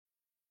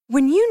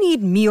When you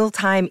need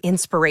mealtime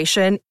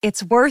inspiration,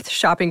 it's worth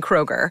shopping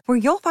Kroger, where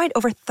you'll find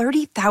over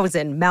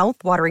 30,000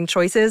 mouth-watering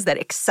choices that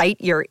excite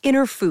your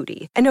inner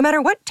foodie. And no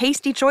matter what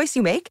tasty choice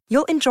you make,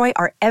 you'll enjoy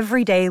our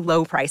everyday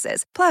low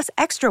prices, plus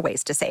extra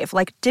ways to save,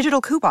 like digital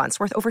coupons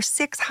worth over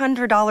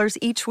 $600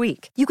 each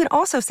week. You can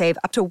also save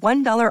up to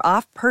 $1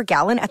 off per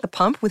gallon at the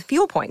pump with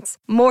fuel points.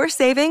 More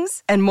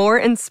savings and more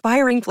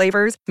inspiring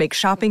flavors make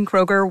shopping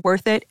Kroger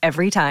worth it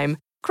every time.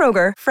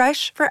 Kroger,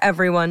 fresh for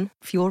everyone.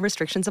 Fuel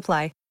restrictions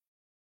apply.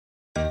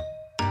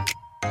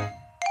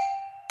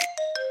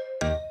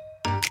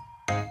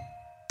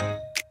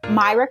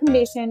 My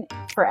recommendation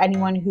for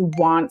anyone who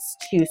wants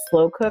to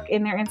slow cook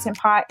in their Instant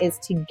Pot is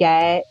to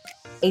get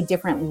a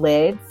different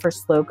lid for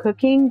slow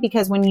cooking,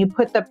 because when you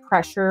put the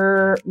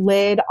pressure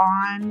lid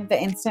on the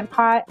Instant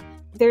Pot,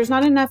 there's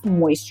not enough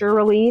moisture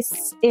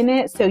release in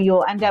it. So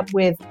you'll end up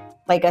with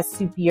like a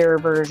soupier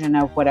version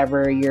of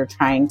whatever you're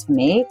trying to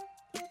make.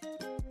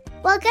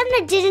 Welcome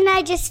to Didn't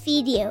I Just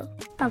Feed You?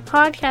 A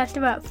podcast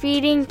about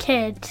feeding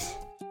kids.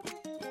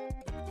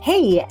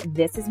 Hey,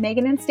 this is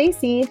Megan and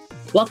Stacy.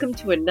 Welcome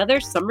to another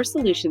Summer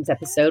Solutions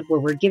episode where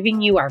we're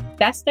giving you our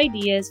best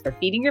ideas for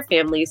feeding your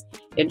families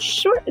in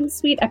short and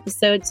sweet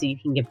episodes so you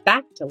can get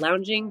back to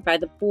lounging by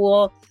the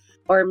pool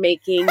or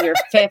making your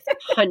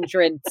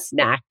 500th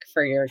snack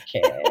for your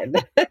kid.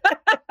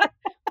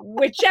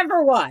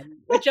 Whichever one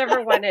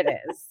it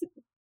is.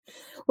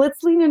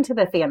 Let's lean into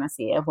the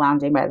fantasy of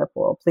lounging by the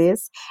pool,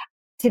 please.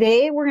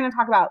 Today, we're going to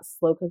talk about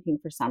slow cooking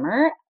for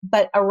summer,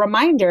 but a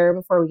reminder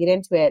before we get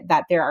into it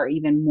that there are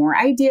even more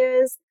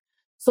ideas,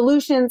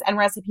 solutions, and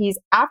recipes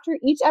after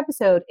each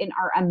episode in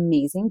our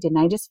amazing Didn't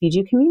I Just Feed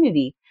You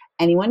community.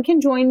 Anyone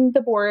can join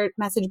the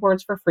message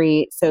boards for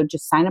free, so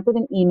just sign up with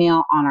an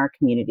email on our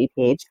community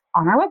page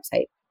on our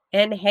website.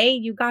 And hey,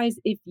 you guys,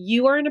 if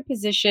you are in a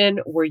position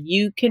where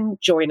you can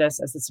join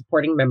us as a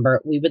supporting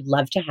member, we would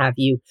love to have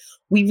you.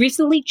 We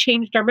recently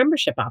changed our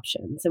membership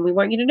options and we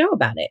want you to know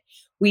about it.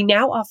 We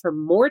now offer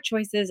more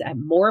choices at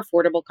more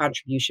affordable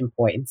contribution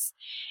points.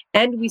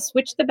 And we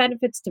switched the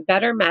benefits to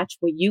better match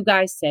what you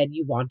guys said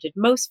you wanted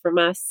most from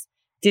us.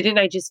 Didn't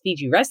I Just Feed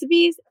You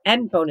recipes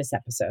and bonus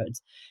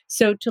episodes?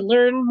 So to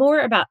learn more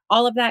about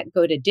all of that,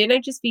 go to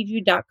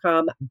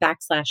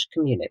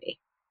didn'tijustfeedyou.com/community.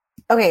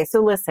 Okay,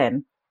 so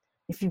listen.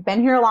 If you've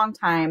been here a long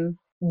time,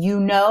 you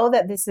know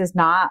that this is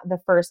not the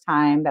first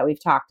time that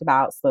we've talked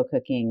about slow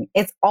cooking.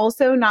 It's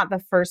also not the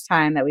first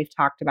time that we've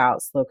talked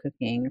about slow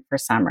cooking for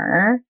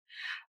summer.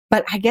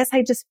 But I guess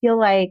I just feel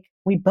like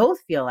we both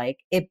feel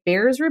like it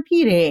bears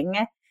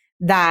repeating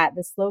that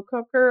the slow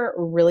cooker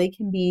really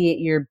can be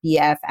your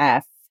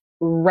BFF.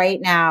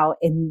 Right now,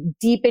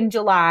 deep in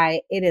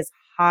July, it is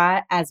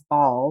hot as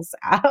balls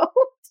out.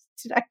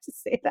 Did I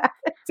just say that?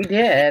 You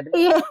did.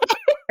 Yeah.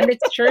 And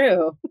it's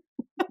true.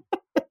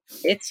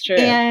 It's true.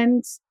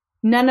 And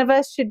none of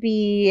us should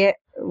be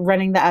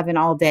running the oven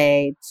all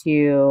day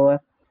to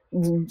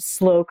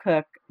slow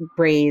cook,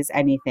 braise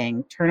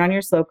anything. Turn on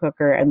your slow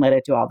cooker and let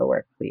it do all the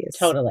work, please.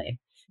 Totally.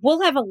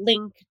 We'll have a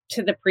link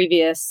to the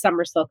previous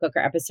summer slow cooker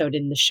episode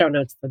in the show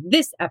notes for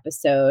this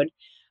episode.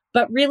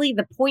 But really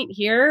the point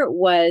here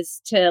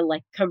was to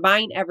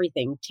combine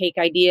everything, take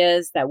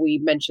ideas that we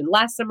mentioned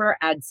last summer,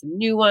 add some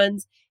new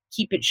ones,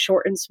 keep it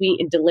short and sweet,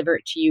 and deliver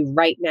it to you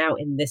right now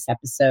in this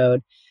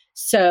episode.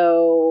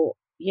 So,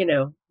 you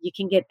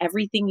can get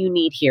everything you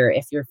need here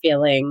if you're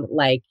feeling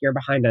like you're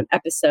behind on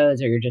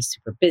episodes or you're just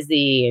super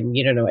busy and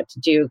you don't know what to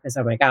do because,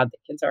 oh my God, the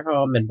kids are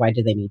home and why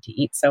do they need to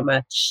eat so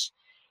much?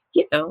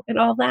 And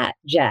all that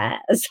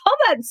jazz, all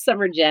that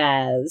summer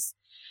jazz.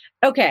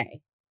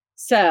 Okay.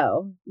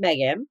 So,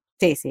 Megan.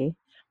 Stacy.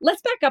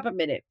 Let's back up a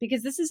minute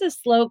because this is a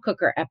slow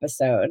cooker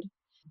episode,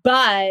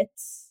 but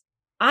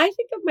I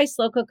think of my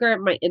slow cooker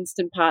and my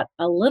Instant Pot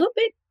a little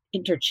bit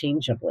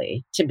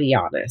interchangeably, to be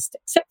honest,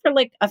 except for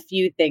a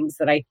few things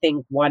that I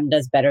think one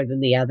does better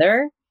than the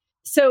other.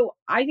 So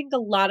I think a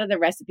lot of the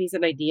recipes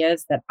and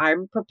ideas that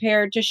I'm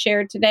prepared to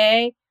share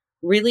today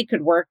really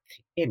could work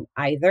in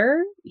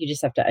either. You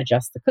just have to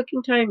adjust the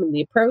cooking time and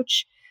the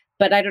approach.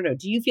 But I don't know.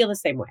 Do you feel the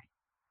same way?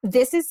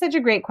 This is such a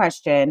great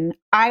question.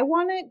 I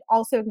want to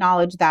also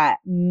acknowledge that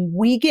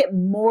we get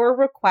more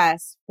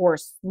requests for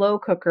slow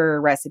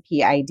cooker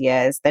recipe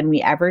ideas than we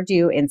ever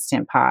do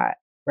Instant Pot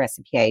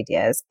recipe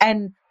ideas.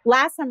 And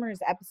last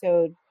summer's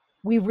episode,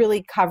 we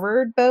really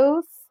covered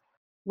both.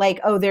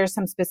 There's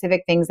some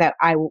specific things that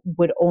I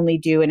would only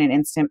do in an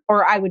instant,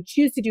 or I would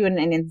choose to do in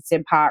an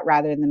Instant Pot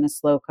rather than a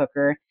slow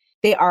cooker.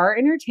 They are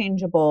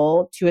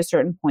interchangeable to a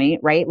certain point,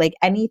 right?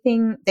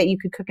 Anything that you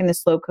could cook in the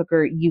slow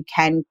cooker, you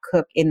can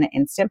cook in the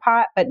Instant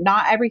Pot, but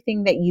not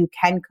everything that you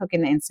can cook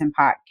in the Instant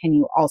Pot can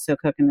you also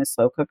cook in the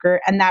slow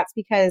cooker. And that's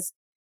because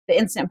the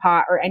Instant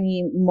Pot or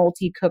any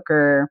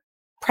multi-cooker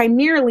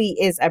primarily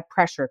is a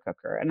pressure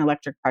cooker, an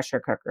electric pressure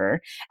cooker.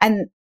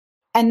 And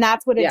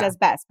that's what it does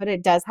best, but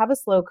it does have a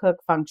slow cook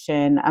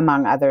function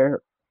among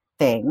other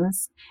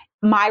things.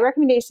 My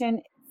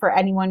recommendation for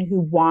anyone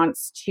who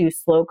wants to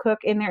slow cook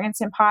in their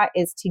Instant Pot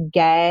is to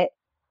get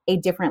a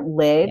different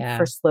lid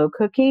for slow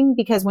cooking,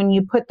 because when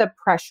you put the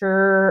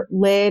pressure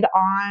lid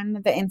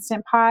on the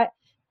Instant Pot,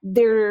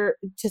 they're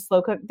to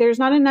slow cook, there's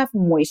not enough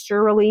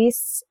moisture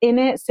release in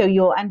it. So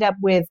you'll end up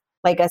with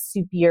like a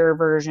soupier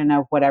version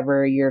of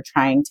whatever you're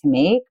trying to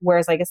make.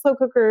 Whereas like a slow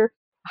cooker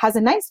has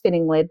a nice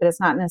fitting lid, but it's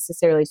not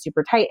necessarily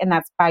super tight. And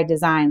that's by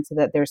design so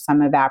that there's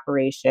some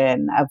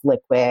evaporation of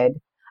liquid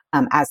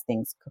as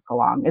things cook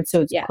along. And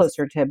so it's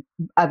closer to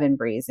oven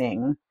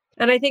braising.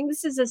 And I think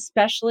this is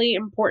especially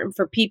important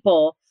for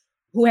people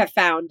who have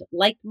found,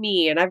 like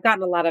me, and I've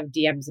gotten a lot of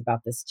DMs about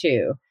this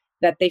too,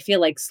 that they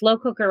feel like slow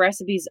cooker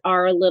recipes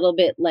are a little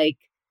bit like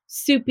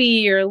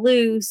soupy or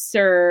loose,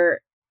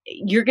 or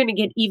you're going to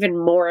get even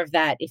more of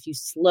that if you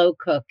slow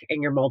cook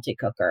in your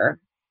multi-cooker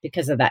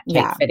because of that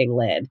tight fitting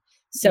lid.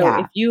 So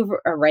if you've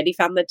already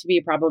found that to be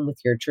a problem with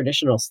your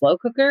traditional slow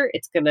cooker,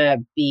 it's going to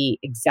be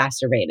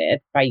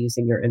exacerbated by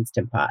using your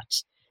Instant Pot.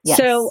 Yes.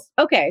 So,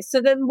 okay. So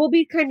then we'll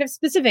be kind of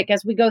specific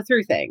as we go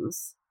through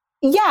things.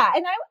 Yeah.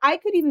 And I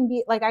could even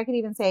be like, I could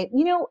even say,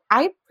 you know,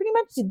 I pretty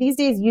much these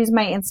days use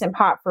my Instant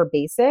Pot for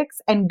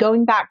basics, and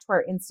going back to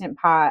our Instant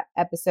Pot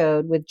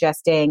episode with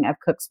Jess Dang of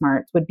Cook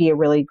Smarts would be a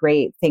really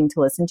great thing to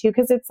listen to.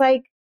 Cause it's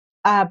like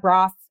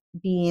broth,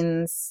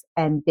 beans,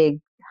 and big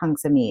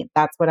hunks of meat.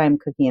 That's what I'm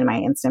cooking in my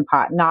Instant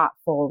Pot, not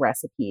full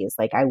recipes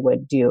like I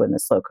would do in the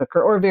slow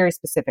cooker, or very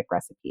specific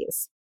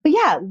recipes. But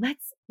yeah,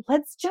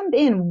 let's jump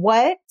in.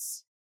 What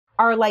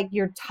are like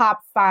your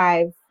top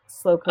 5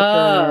 slow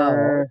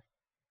cooker?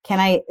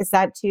 Is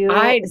that too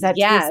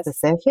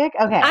specific?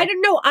 Okay. I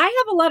don't know. I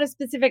have a lot of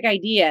specific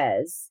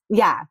ideas.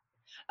 Yeah.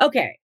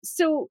 Okay.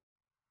 So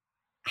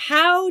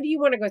how do you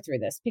want to go through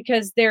this?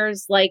 Because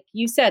there's, like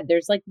you said,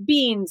 there's like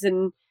beans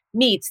and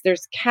meats,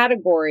 there's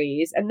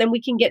categories, and then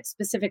we can get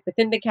specific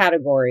within the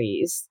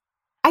categories.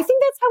 I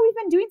think that's how we've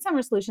been doing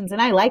summer solutions, and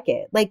I like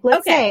it. Like,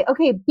 let's say,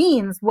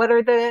 beans, what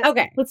are the...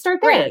 Okay. Let's start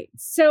there. Great.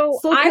 So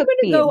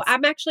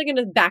I'm actually going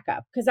to back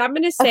up, because I'm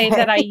going to say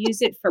that I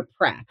use it for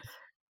prep.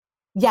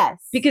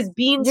 Yes. Because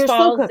beans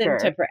falls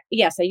into prep.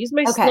 Yes, I use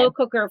my slow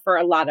cooker for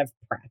a lot of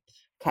prep.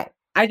 Okay.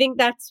 I think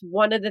that's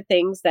one of the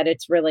things that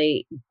it's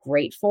really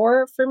great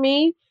for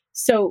me.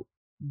 So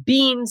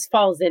beans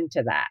falls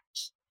into that.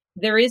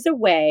 There is a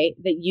way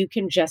that you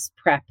can just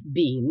prep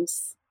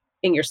beans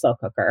in your slow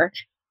cooker.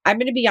 I'm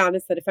going to be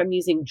honest that if I'm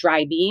using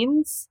dry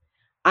beans,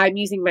 I'm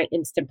using my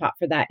Instant Pot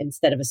for that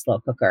instead of a slow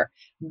cooker.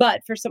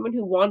 But for someone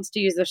who wants to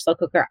use their slow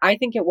cooker, I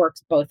think it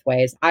works both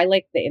ways. I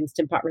like the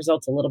Instant Pot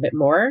results a little bit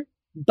more,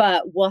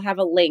 but we'll have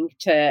a link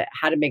to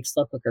how to make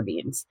slow cooker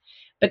beans.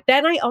 But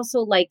then I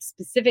also like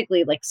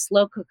specifically like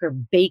slow cooker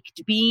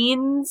baked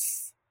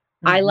beans.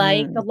 I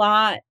like a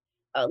lot.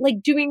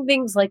 Like doing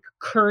things like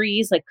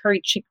curries, like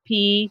curry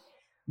chickpea,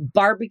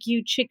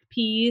 barbecue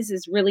chickpeas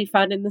is really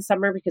fun in the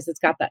summer because it's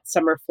got that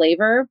summer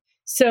flavor.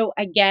 So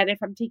again, if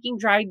I'm taking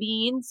dry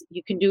beans,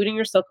 you can do it in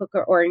your slow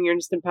cooker or in your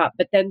Instant Pot,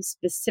 but then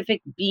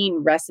specific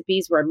bean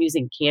recipes where I'm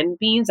using canned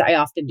beans, I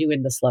often do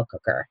in the slow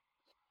cooker.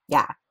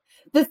 Yeah.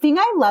 The thing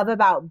I love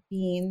about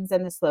beans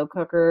and the slow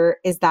cooker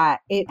is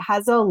that it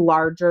has a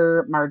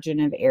larger margin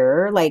of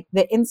error. Like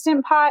the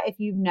Instant Pot, if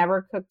you've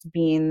never cooked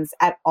beans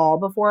at all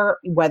before,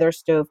 whether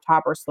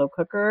stovetop or slow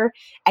cooker,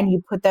 and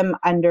you put them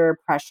under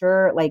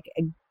pressure, like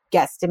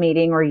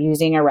guesstimating or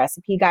using a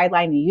recipe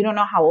guideline, and you don't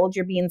know how old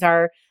your beans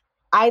are.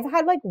 I've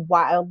had like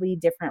wildly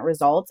different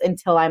results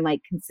until I'm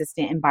like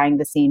consistent in buying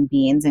the same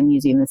beans and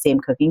using the same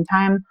cooking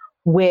time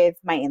with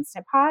my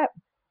Instant Pot.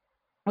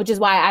 Which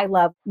is why I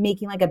love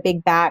making like a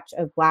big batch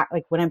of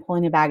like when I'm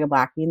pulling a bag of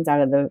black beans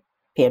out of the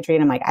pantry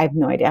and I'm like, I have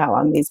no idea how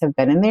long these have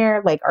been in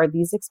there. Like, are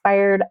these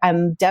expired?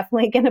 I'm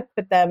definitely going to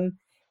put them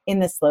in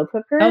the slow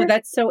cooker. Oh,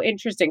 that's so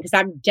interesting. Cause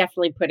I'm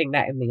definitely putting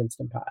that in the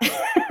Instant Pot.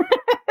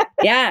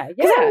 Yeah.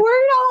 Cause I'm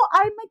worried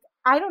I'm like,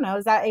 I don't know.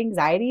 Is that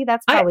anxiety?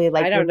 That's probably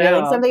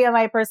something in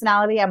my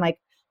personality. I'm like,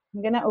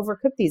 I'm going to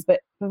overcook these, but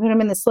if I put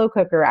them in the slow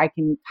cooker, I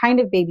can kind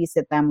of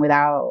babysit them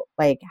without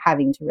like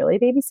having to really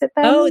babysit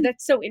them. Oh,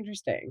 that's so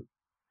interesting.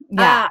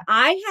 Yeah.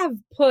 I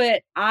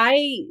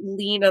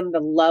lean on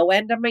the low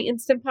end of my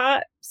Instant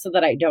Pot so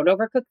that I don't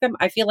overcook them.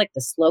 I feel like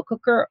the slow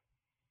cooker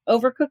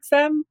overcooks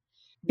them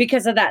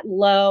because of that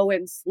low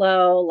and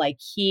slow, like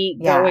heat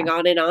going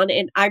on.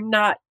 And I'm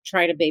not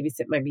trying to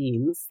babysit my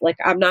beans. Like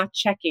I'm not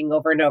checking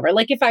over and over.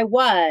 Like if I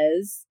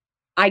was,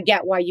 I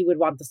get why you would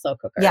want the slow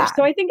cooker. Yeah.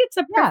 So I think it's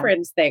a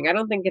preference thing. I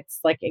don't think it's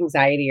like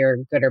anxiety or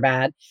good or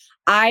bad.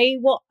 I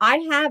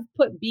have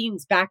put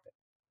beans back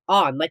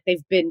on, like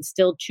they've been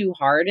still too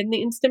hard in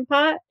the Instant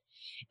Pot.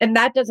 And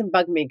that doesn't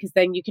bug me because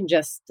then you can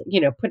just,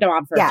 put them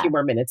on for a few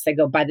more minutes.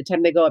 By the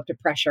time they go up to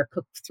pressure,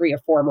 cook 3 or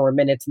 4 more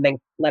minutes and then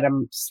let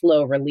them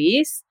slow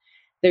release.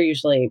 They're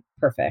usually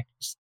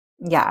perfect.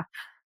 Yeah.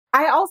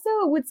 I also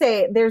would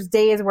say there's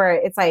days where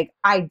it's like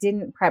I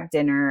didn't prep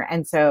dinner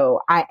and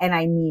so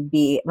I need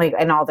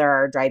and all there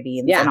are dry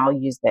beans and I'll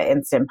use the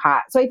Instant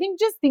Pot. So I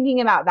think just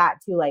thinking about that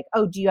too, like,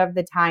 oh, do you have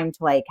the time to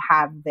like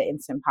have the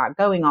Instant Pot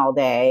going all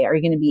day? Are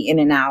you going to be in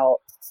and out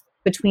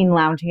between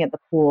lounging at the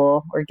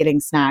pool or getting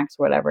snacks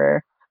or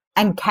whatever?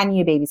 And can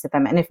you babysit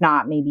them? And if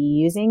not, maybe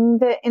using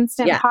the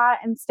Instant Pot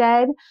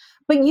instead.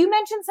 But you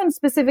mentioned some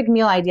specific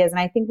meal ideas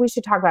and I think we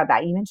should talk about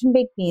that. You mentioned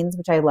baked beans,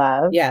 which I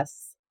love.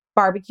 Yes.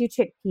 barbecue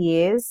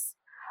chickpeas.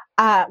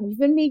 We've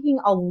been making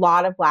a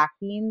lot of black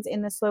beans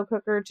in the slow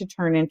cooker to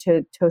turn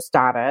into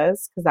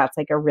tostadas because that's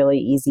like a really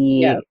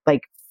easy,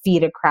 like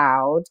feed a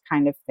crowd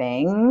kind of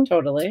thing.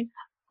 Totally.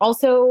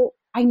 Also,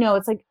 I know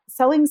it's like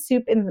selling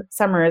soup in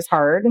summer is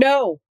hard.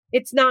 No,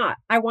 it's not.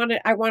 I want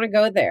to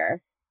go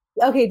there.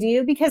 Okay, do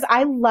you? Because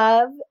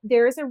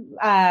there's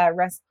a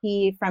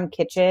recipe from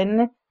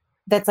Kitchen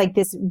that's like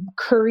this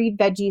curried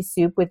veggie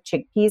soup with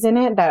chickpeas in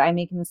it that I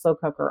make in the slow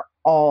cooker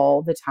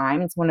all the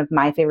time. It's one of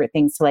my favorite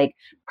things to like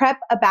prep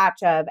a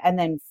batch of and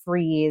then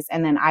freeze,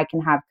 and then I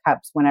can have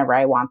cups whenever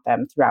I want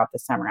them throughout the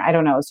summer. I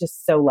don't know. It's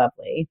just so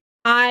lovely.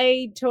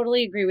 I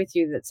totally agree with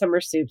you that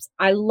summer soups,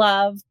 I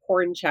love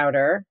corn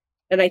chowder,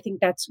 and I think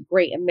that's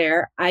great in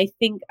there. I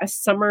think a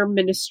summer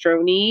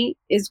minestrone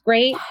is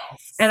great.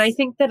 Yes. And I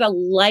think that a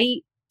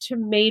light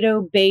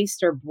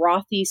tomato-based or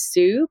brothy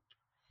soup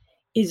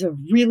is a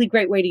really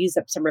great way to use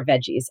up summer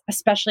veggies,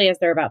 especially as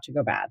they're about to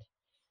go bad.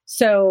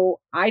 So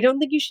I don't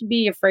think you should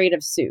be afraid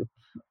of soup.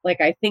 Like,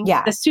 I think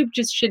the soup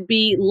just should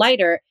be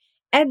lighter.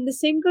 And the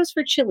same goes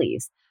for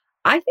chilies.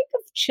 I think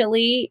of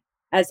chili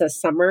as a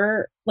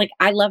summer, like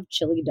I love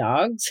chili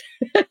dogs.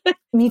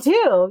 Me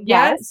too. Yes.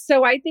 Yeah.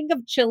 So I think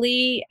of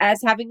chili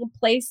as having a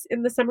place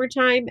in the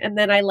summertime. And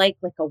then I like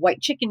a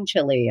white chicken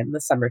chili in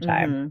the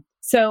summertime. Mm-hmm.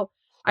 So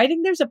I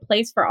think there's a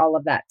place for all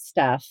of that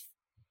stuff.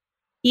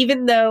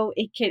 Even though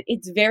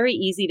it's very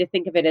easy to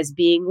think of it as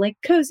being like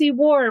cozy,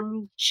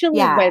 warm, chilly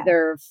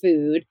weather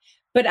food.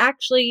 But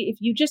actually, if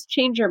you just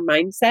change your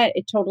mindset,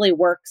 it totally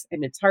works,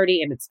 and it's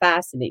hearty and it's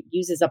fast and it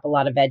uses up a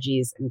lot of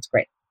veggies and it's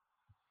great.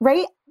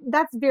 Right?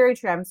 That's very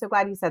true. I'm so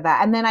glad you said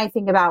that. And then I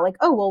think about like,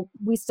 oh, well,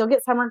 we still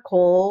get summer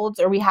colds,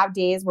 or we have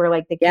days where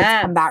like the kids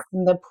come back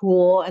from the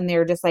pool and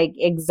they're just like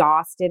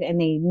exhausted and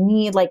they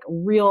need like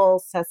real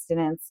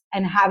sustenance,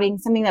 and having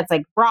something that's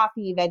like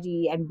brothy,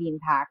 veggie, and bean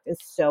packed is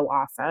so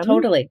awesome.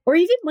 Totally. Or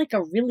even like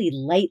a really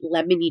light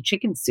lemony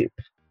chicken soup.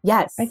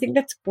 Yes. I think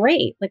that's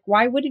great. Like,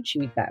 why wouldn't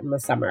you eat that in the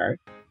summer?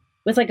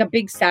 With like a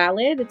big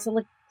salad, it's a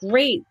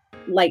great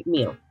light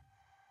meal.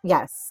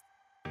 Yes.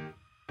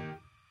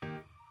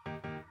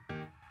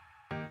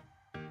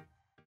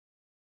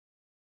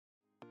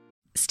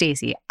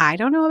 Stacy, I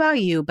don't know about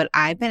you, but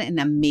I've been in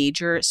a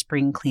major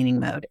spring cleaning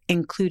mode,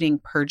 including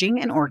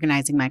purging and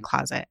organizing my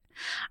closet.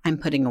 I'm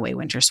putting away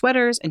winter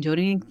sweaters and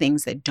donating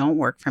things that don't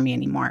work for me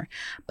anymore.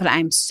 But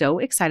I'm so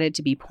excited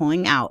to be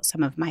pulling out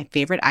some of my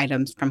favorite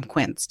items from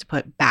Quince to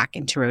put back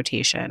into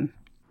rotation.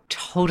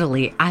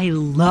 Totally. I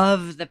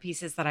love the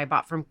pieces that I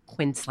bought from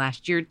Quince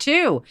last year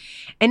too.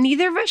 And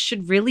neither of us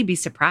should really be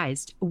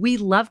surprised. We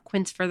love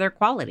Quince for their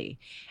quality.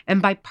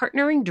 And by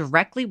partnering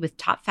directly with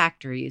top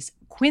factories,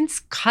 Quince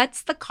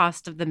cuts the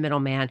cost of the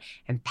middleman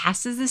and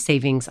passes the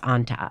savings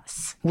on to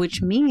us.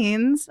 Which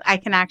means I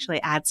can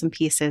actually add some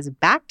pieces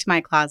back to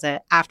my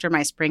closet after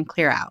my spring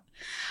clear out.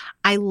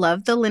 I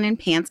love the linen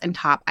pants and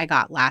top I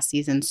got last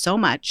season so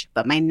much,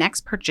 but my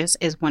next purchase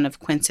is one of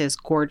Quince's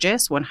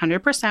gorgeous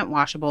 100%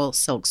 washable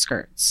silk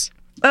skirts.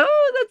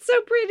 Oh, that's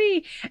so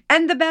pretty.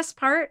 And the best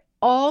part,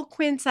 all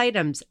Quince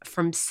items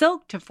from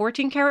silk to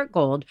 14 karat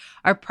gold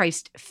are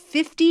priced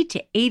 50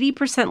 to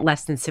 80%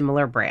 less than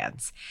similar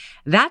brands.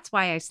 That's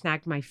why I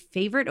snagged my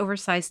favorite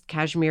oversized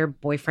cashmere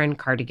boyfriend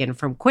cardigan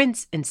from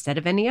Quince instead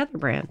of any other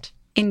brand.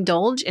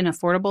 Indulge in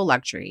affordable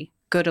luxury.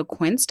 Go to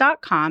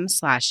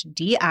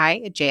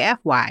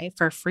quince.com/DIJFY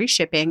for free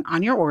shipping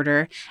on your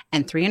order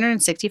and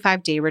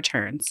 365-day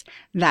returns.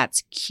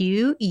 That's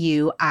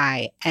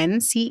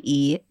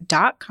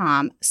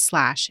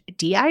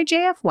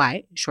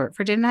QUINCE.com/DIJFY, short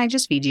for Didn't I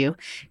Just Feed You,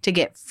 to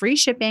get free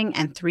shipping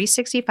and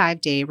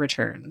 365-day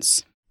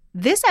returns.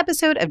 This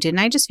episode of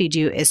Didn't I Just Feed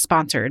You is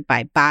sponsored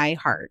by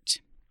ByHeart.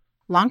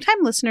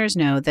 Longtime listeners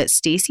know that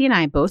Stacy and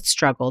I both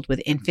struggled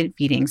with infant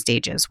feeding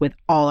stages with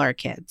all our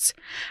kids.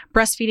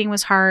 Breastfeeding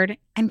was hard,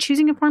 and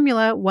choosing a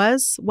formula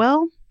was,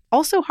 well,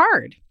 also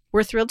hard.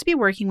 We're thrilled to be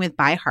working with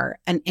ByHeart,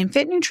 an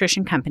infant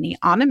nutrition company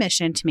on a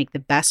mission to make the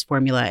best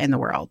formula in the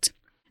world.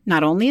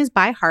 Not only is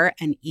ByHeart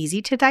an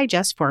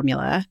easy-to-digest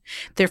formula,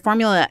 their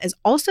formula is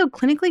also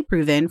clinically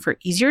proven for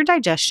easier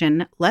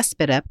digestion, less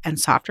spit-up, and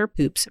softer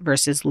poops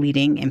versus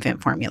leading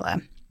infant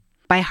formula.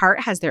 ByHeart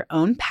has their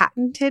own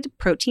patented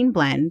protein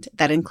blend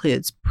that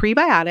includes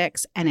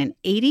prebiotics and an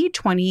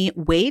 80-20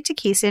 whey to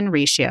casein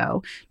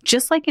ratio,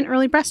 just like in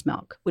early breast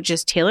milk, which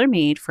is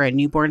tailor-made for a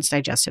newborn's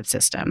digestive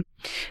system.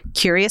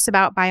 Curious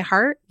about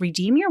ByHeart?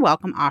 Redeem your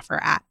welcome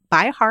offer at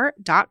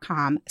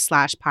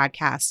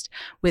byheart.com/podcast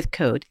with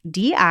code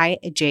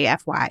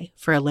DIJFY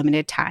for a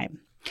limited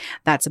time.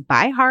 That's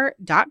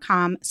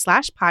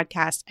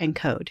byheart.com/podcast and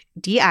code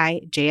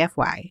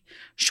DIJFY,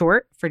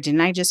 short for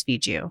Didn't I Just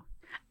Feed You?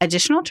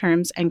 Additional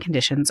terms and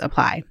conditions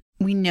apply.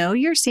 We know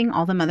you're seeing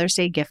all the Mother's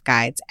Day gift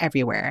guides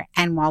everywhere,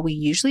 and while we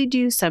usually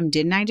do some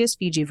Didn't I Just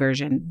Feed You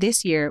version,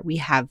 this year we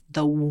have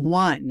the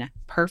one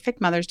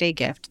perfect Mother's Day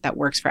gift that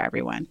works for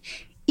everyone,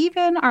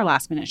 even our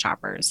last-minute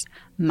shoppers.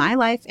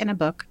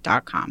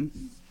 MyLifeInABook.com.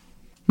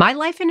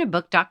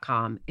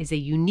 MyLifeInABook.com is a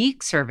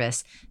unique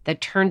service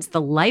that turns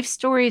the life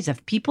stories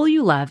of people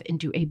you love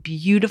into a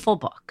beautiful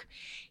book.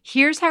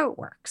 Here's how it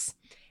works.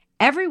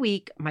 Every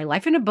week,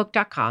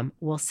 mylifeinabook.com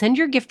will send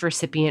your gift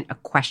recipient a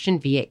question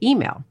via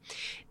email.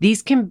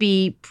 These can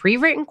be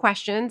pre-written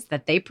questions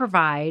that they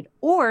provide,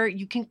 or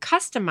you can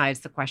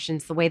customize the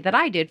questions the way that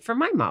I did for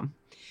my mom.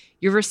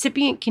 Your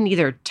recipient can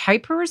either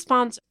type her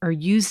response or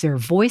use their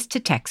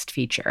voice-to-text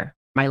feature.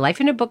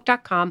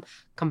 mylifeinabook.com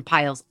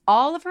compiles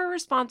all of her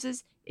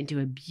responses into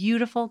a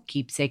beautiful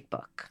keepsake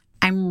book.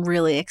 I'm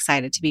really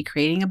excited to be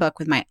creating a book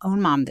with my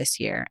own mom this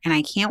year, and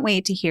I can't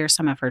wait to hear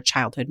some of her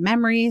childhood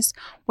memories,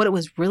 what it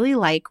was really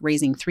like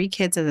raising 3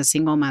 kids as a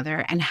single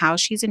mother, and how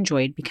she's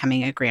enjoyed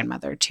becoming a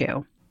grandmother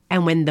too.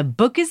 And when the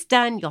book is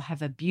done, you'll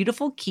have a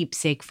beautiful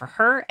keepsake for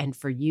her and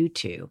for you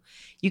too.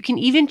 You can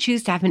even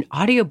choose to have an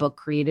audiobook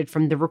created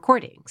from the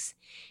recordings.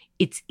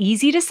 It's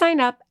easy to sign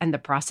up, and the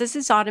process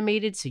is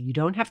automated, so you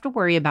don't have to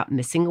worry about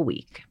missing a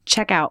week.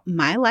 Check out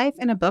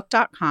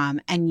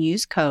mylifeinabook.com and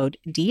use code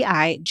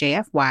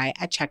DIJFY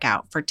at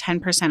checkout for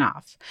 10%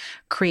 off.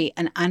 Create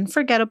an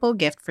unforgettable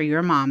gift for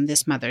your mom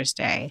this Mother's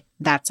Day.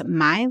 That's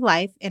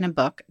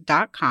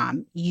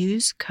mylifeinabook.com.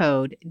 Use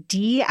code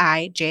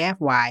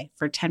DIJFY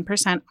for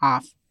 10%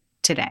 off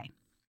today.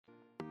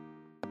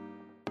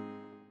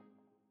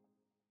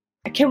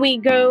 Can we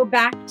go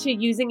back to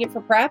using it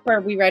for prep? Or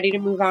are we ready to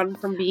move on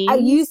from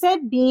beans? You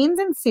said beans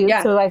and soup,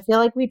 Yeah. so I feel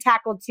like we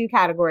tackled 2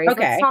 categories.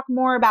 Okay. Let's talk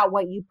more about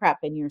what you prep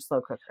in your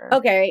slow cooker.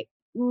 Okay,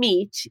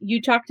 meat. You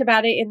talked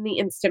about it in the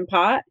Instant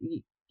Pot.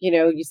 You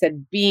know, you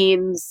said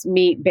beans,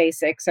 meat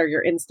basics are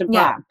your Instant Pot.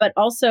 Yeah. But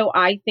also,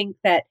 I think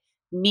that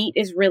meat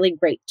is really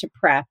great to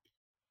prep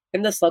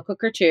in the slow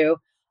cooker too.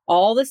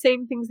 All the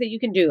same things that you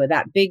can do with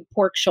that big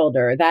pork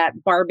shoulder,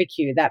 that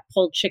barbecue, that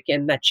pulled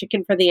chicken, that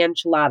chicken for the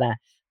enchilada.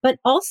 But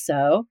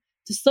also,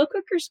 the slow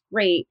cooker's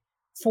great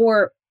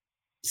for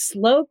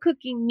slow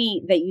cooking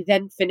meat that you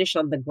then finish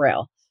on the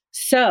grill.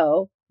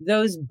 So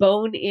those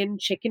bone-in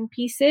chicken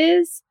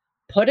pieces,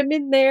 put them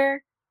in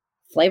there,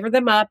 flavor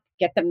them up,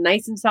 get them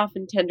nice and soft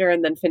and tender,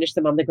 and then finish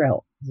them on the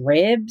grill.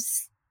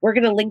 Ribs, we're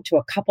going to link to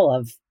a couple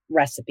of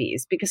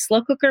recipes because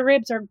slow cooker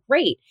ribs are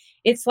great.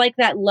 It's like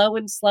that low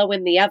and slow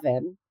in the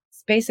oven.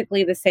 It's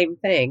basically the same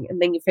thing.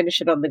 And then you finish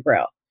it on the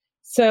grill.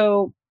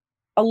 So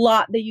a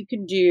lot that you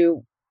can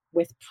do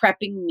with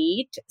prepping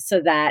meat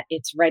so that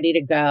it's ready to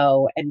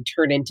go and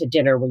turn into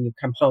dinner when you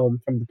come home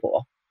from the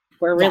pool.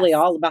 We're really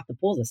all about the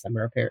pool this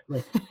summer,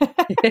 apparently.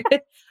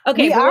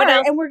 Okay, we but what are,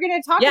 else? and we're going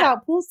to talk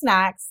about pool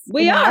snacks.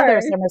 We in are.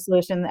 another summer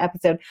solution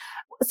episode.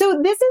 So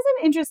this is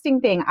an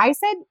interesting thing. I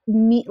said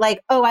meat,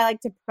 like, oh, I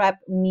like to prep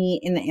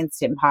meat in the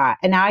Instant Pot,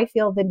 and now I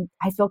feel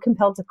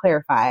compelled to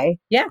clarify.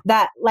 Yeah,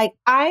 that like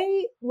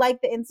I like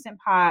the Instant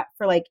Pot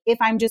for like if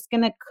I'm just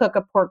going to cook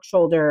a pork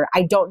shoulder,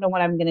 I don't know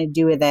what I'm going to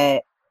do with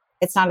it.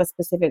 It's not a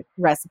specific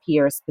recipe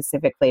or a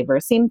specific flavor.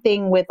 Same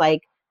thing with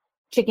like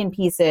chicken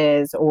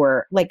pieces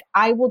or like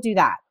I will do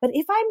that. But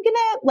if I'm going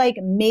to like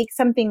make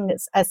something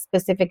that's a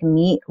specific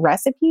meat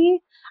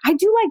recipe, I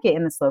do like it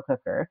in the slow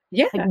cooker.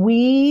 Yeah. Like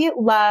we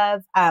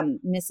love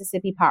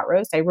Mississippi pot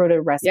roast. I wrote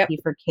a recipe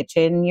for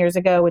Kitchen years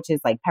ago, which is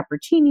like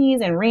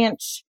pepperoncinis and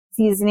ranch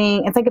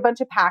seasoning. It's like a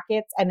bunch of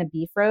packets and a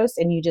beef roast.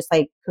 And you just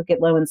like cook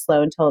it low and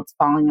slow until it's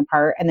falling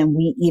apart. And then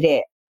we eat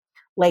it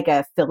like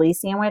a Philly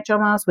sandwich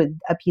almost with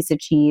a piece of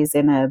cheese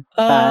and a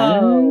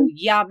bun. Oh,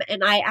 yum.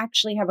 And I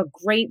actually have a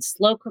great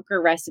slow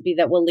cooker recipe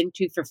that we'll link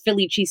to for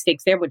Philly cheesesteak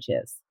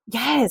sandwiches.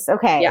 Yes.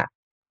 Okay. Yeah.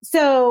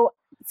 So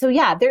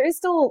yeah, there are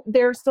still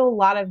a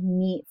lot of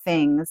meat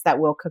things that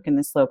we'll cook in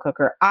the slow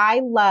cooker. I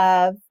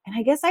love, and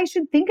I guess I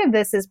should think of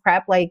this as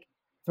prep, like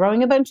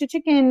throwing a bunch of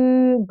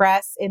chicken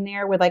breasts in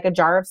there with like a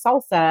jar of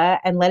salsa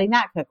and letting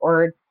that cook,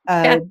 or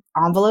an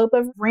envelope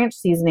of ranch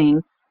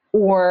seasoning,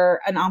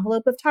 or an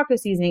envelope of taco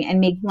seasoning, and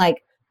making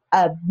like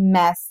a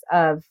mess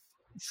of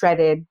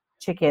shredded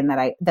chicken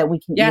that we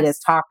can eat as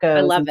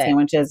tacos and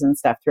sandwiches and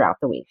stuff throughout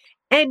the week.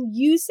 And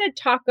you said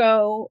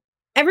taco.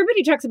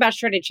 Everybody talks about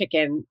shredded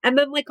chicken and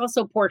then like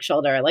also pork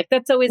shoulder. Like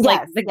that's always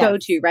like the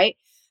go-to, right?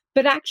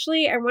 But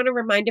actually, I want to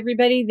remind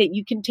everybody that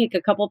you can take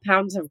a couple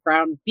pounds of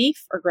ground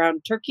beef or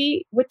ground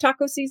turkey with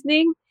taco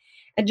seasoning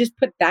and just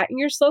put that in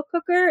your slow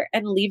cooker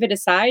and leave it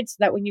aside so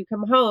that when you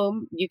come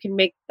home, you can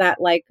make that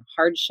like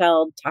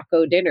hard-shelled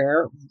taco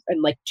dinner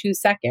in like 2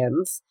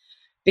 seconds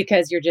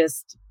because you're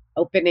just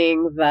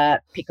opening the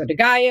pico de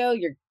gallo,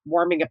 you're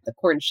warming up the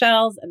corn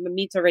shells, and the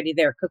meat's already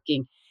there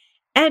cooking.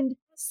 And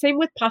same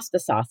with pasta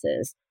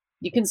sauces.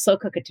 You can slow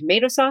cook a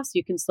tomato sauce,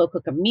 you can slow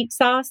cook a meat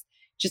sauce,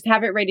 just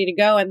have it ready to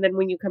go. And then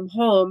when you come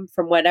home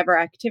from whatever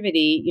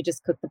activity, you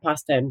just cook the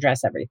pasta and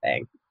dress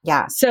everything.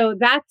 Yeah. So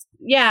that's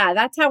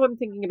how I'm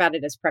thinking about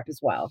it as prep as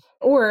well.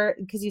 Or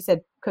because you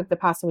said cook the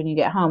pasta when you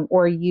get home,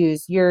 or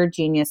use your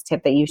genius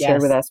tip that you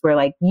shared with us where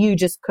like you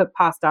just cook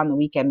pasta on the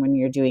weekend when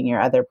you're doing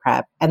your other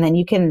prep, and then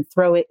you can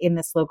throw it in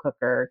the slow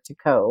cooker to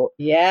coat.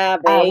 Yeah,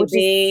 baby. Which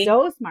is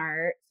so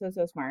smart.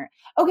 So smart.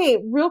 Okay,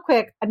 real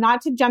quick,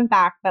 not to jump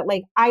back, but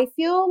like I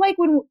feel like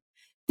when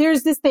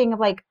there's this thing of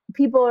like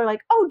people are like,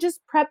 oh, just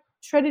prep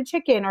shredded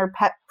chicken or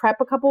prep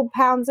a couple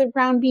pounds of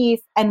ground beef.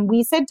 And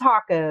we said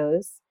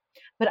tacos.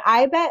 But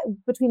I bet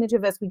between the two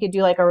of us, we could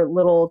do like a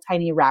little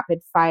tiny rapid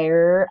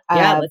fire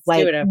of let's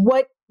like do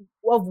it.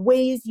 of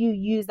ways you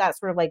use that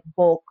sort of like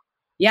bulk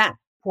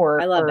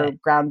pork I love or it.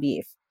 ground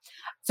beef.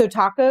 So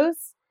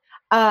tacos,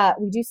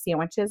 we do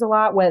sandwiches a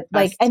lot with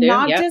like, and too,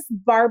 not just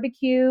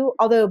barbecue,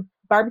 although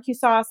barbecue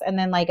sauce and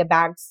then like a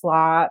bagged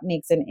slaw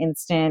makes an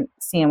instant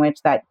sandwich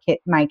that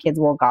my kids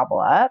will gobble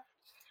up.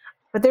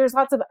 But there's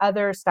lots of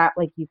other stuff,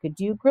 like you could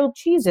do grilled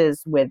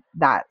cheeses with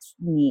that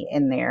meat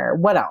in there.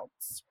 What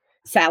else?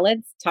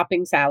 Salads,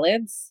 topping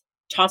salads,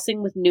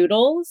 tossing with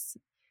noodles.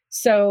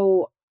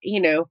 So,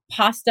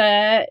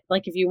 pasta,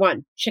 like if you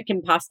want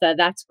chicken pasta,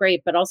 that's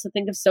great. But also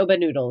think of soba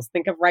noodles,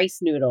 think of rice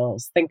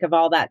noodles, think of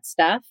all that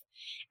stuff.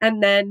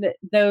 And then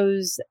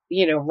those,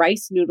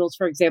 rice noodles,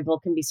 for example,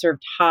 can be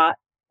served hot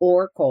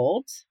or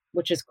cold,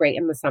 which is great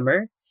in the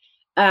summer.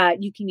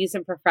 You can use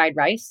them for fried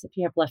rice if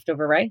you have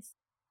leftover rice.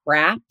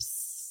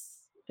 Wraps.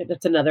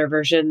 That's another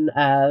version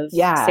of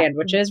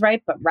sandwiches,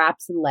 right? But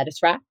wraps and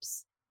lettuce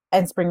wraps.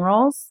 And spring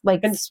rolls,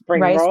 like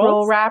rice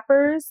roll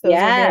wrappers. Those are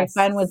very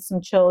fun with some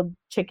chilled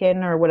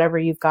chicken or whatever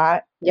you've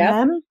got in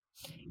them.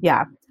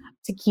 Yeah.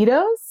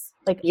 Taquitos.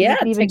 Like you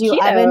can even do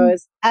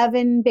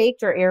oven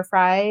baked or air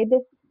fried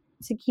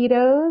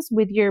taquitos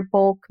with your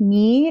bulk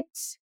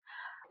meat.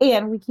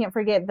 And we can't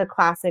forget the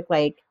classic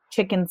like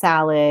chicken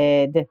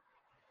salad.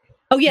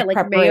 Oh yeah,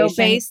 like mayo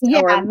based,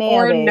 or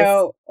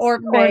no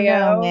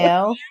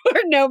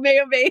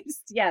mayo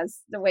based.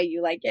 Yes, the way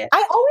you like it.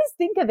 I always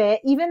think of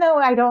it, even though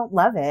I don't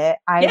love it.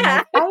 I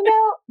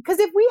know, because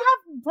if we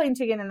have plain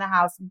chicken in the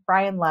house,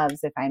 Brian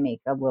loves if I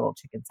make a little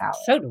chicken salad.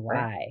 So do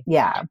I.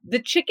 Yeah, the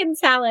chicken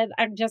salad.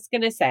 I'm just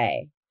gonna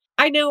say,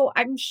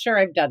 I'm sure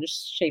I've done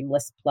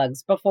shameless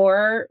plugs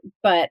before,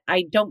 but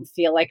I don't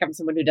feel like I'm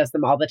someone who does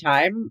them all the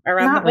time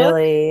around the book. Not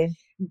really,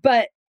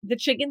 but. The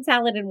chicken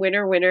salad and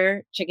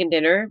winter chicken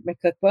dinner, my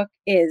cookbook,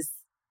 is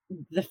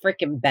the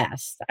freaking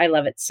best. I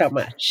love it so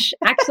much.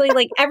 Actually,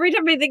 like every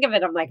time I think of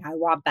it, I'm like, I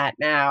want that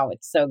now.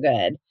 It's so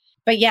good.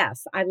 But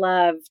yes, I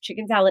love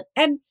chicken salad.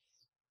 And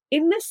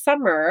in the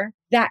summer,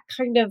 that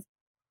kind of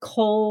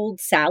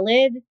cold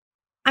salad,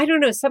 I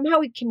don't know,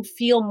 somehow it can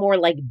feel more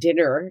like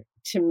dinner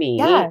to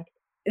me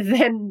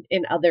than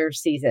in other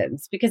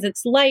seasons because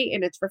it's light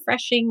and it's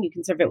refreshing. You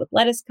can serve it with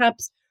lettuce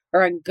cups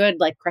or on good,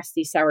 like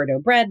crusty sourdough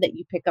bread that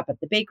you pick up at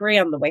the bakery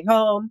on the way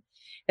home.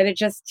 And it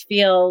just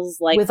feels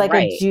like with like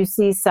a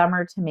juicy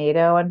summer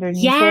tomato underneath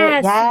it.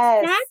 Yes,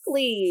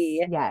 exactly.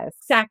 Yes.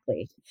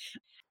 Exactly.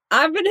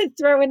 I'm going to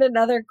throw in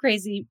another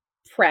crazy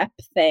prep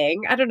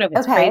thing. I don't know if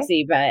it's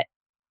crazy, but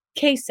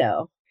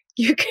queso.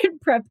 You can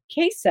prep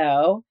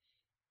queso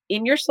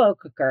in your slow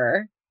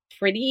cooker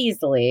pretty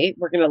easily.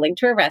 We're going to link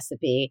to a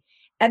recipe.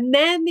 And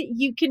then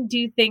you can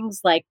do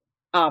things like,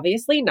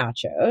 obviously,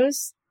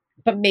 nachos.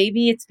 But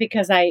maybe it's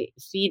because I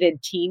feed a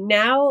teen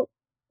now.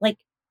 Like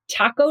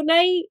taco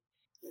night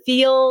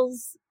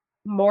feels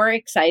more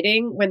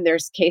exciting when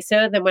there's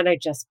queso than when I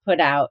just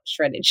put out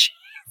shredded cheese.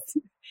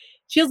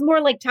 Feels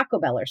more like Taco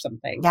Bell or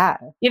something. Yeah.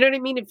 You know what I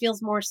mean? It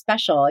feels more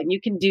special. And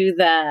you can do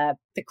the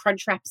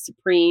Crunchwrap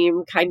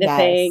Supreme kind of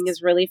thing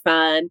is really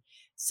fun.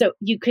 So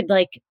you could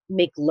like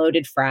make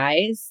loaded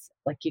fries.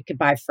 Like you could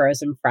buy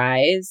frozen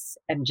fries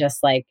and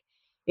just like,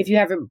 if you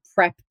haven't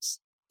prepped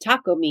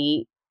taco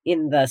meat,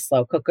 in the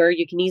slow cooker,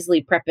 you can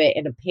easily prep it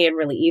in a pan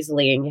really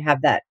easily and you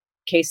have that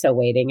queso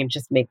waiting and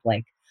just make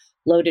like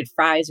loaded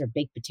fries or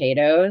baked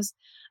potatoes.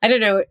 I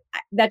don't know.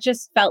 That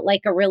just felt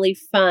like a really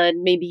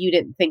fun, maybe you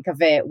didn't think of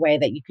it, way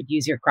that you could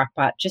use your crock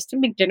pot just to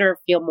make dinner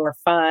feel more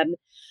fun.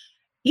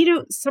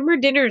 Summer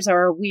dinners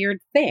are a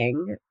weird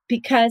thing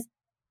because,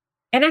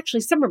 and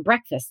actually summer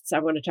breakfasts I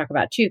want to talk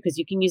about too, because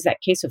you can use that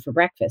queso for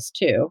breakfast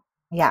too.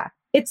 Yeah.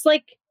 It's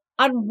like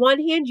on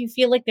one hand, you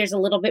feel like there's a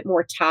little bit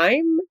more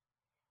time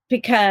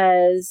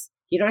because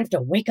you don't have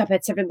to wake up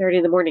at 7:30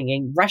 in the morning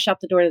and rush out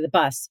the door to the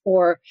bus,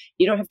 or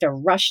you don't have to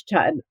rush to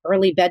an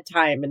early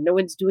bedtime and no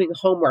one's doing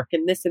homework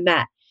and this and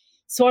that.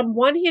 So on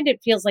one hand, it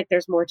feels like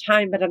there's more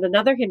time, but on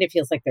another hand, it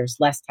feels like there's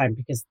less time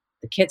because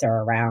the kids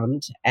are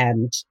around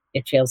and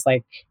it feels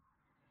like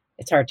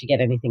it's hard to get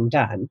anything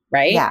done,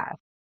 right? Yeah.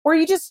 Or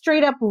you just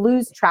straight up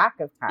lose track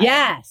of time.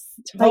 Yes,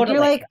 totally. Like you're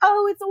like,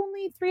 oh, it's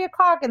only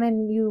 3:00. And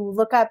then you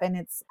look up and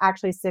it's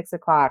actually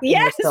 6:00 and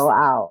you're still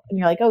out. And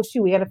you're like, oh,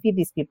 shoot, we got to feed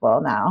these people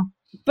now.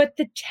 But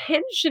the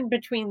tension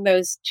between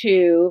those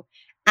two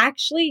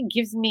actually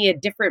gives me a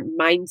different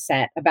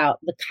mindset about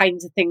the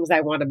kinds of things I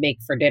want to make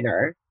for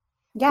dinner.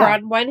 Yeah. Where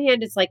on one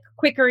hand, it's like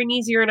quicker and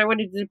easier and I want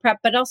to do the prep,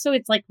 but also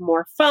it's like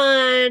more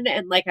fun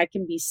and like I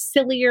can be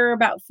sillier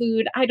about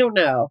food. I don't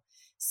know.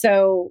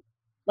 So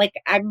like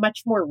I'm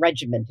much more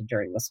regimented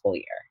during the school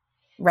year.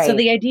 Right. So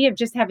the idea of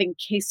just having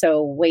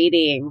queso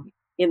waiting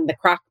in the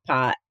crock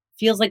pot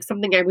feels like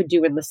something I would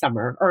do in the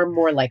summer or I'm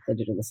more likely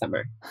to do in the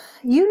summer.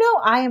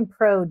 I am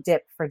pro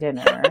dip for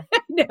dinner.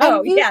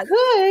 No,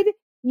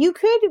 you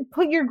could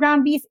put your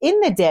ground beef in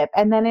the dip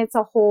and then it's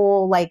a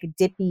whole like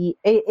dippy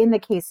in the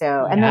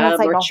queso. And then it's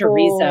like a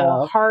chorizo.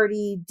 whole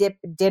hearty dip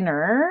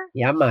dinner.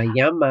 Yumma,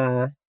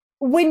 yumma.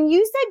 When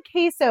you said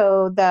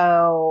queso,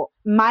 though,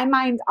 my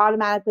mind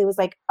automatically was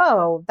like,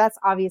 oh, that's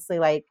obviously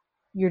like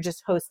you're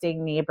just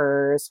hosting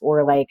neighbors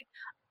or like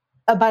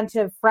a bunch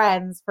of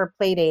friends for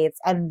play dates,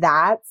 and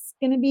that's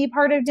going to be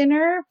part of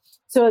dinner.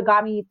 So it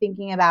got me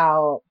thinking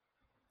about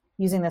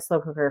using the slow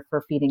cooker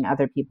for feeding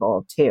other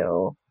people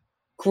too.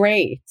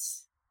 Great.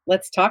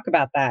 Let's talk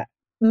about that.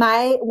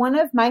 One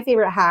of my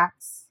favorite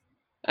hacks.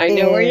 I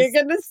know where you're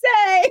going to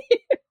say.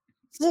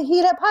 To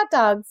heat up hot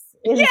dogs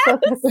in the slow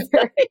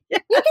cooker. You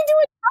can do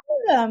a ton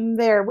of them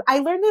there. I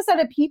learned this at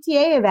a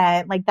PTA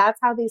event. Like that's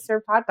how they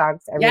serve hot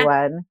dogs to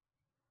everyone. Yeah.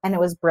 And it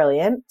was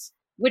brilliant.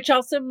 Which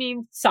also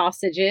means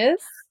sausages.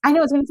 I know,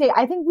 I was going to say,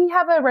 I think we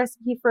have a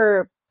recipe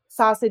for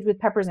sausage with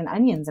peppers and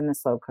onions in the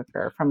slow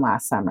cooker from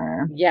last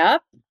summer.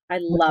 Yep. I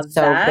love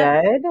so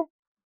that. So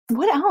good.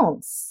 What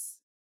else?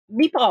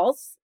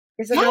 Meatballs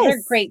is another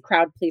great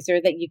crowd pleaser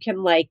that you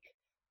can like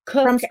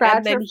cook from scratch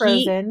and then or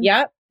frozen.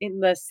 Heat, in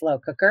the slow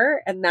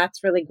cooker. And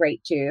that's really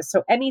great too.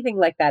 So anything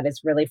like that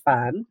is really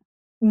fun.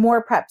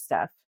 More prep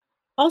stuff.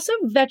 Also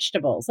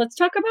vegetables. Let's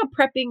talk about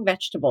prepping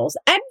vegetables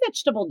and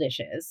vegetable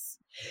dishes.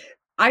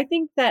 I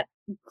think that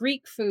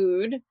Greek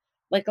food,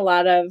 like a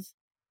lot of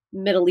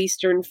Middle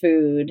Eastern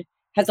food,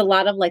 has a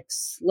lot of like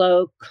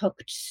slow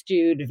cooked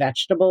stewed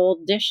vegetable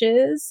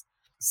dishes.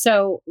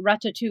 So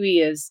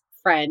ratatouille is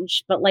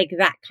French, but like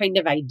that kind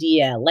of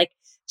idea, like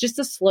just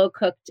a slow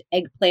cooked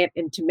eggplant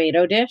and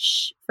tomato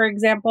dish, for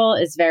example,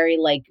 is very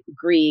like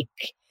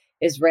Greek,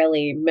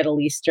 Israeli,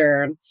 Middle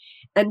Eastern.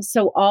 And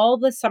so all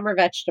the summer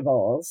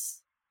vegetables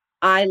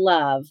I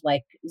love,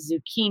 like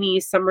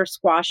zucchini, summer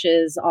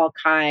squashes, all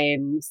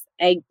kinds,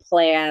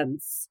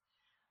 eggplants,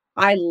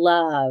 I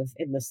love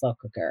in the slow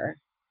cooker.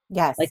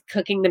 Yes. Like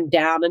cooking them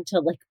down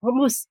until like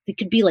almost, it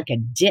could be like a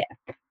dip.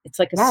 It's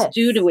like a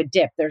stew to a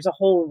dip. There's a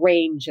whole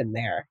range in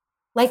there.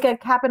 Like a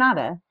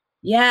caponata.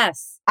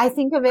 Yes. I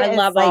think of it as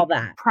love like all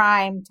that.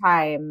 Prime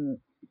time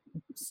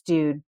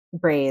stewed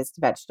braised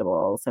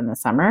vegetables in the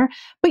summer.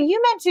 But you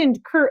mentioned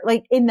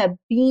like in the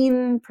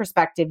bean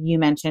perspective, you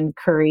mentioned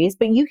curries,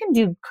 but you can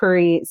do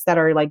curries that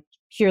are like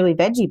purely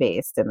veggie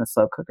based in the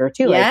slow cooker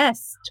too.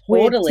 Yes,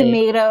 like totally. With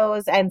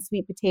tomatoes and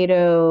sweet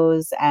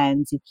potatoes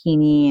and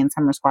zucchini and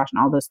summer squash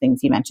and all those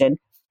things you mentioned.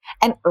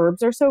 And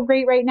herbs are so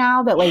great right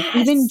now that like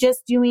even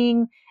just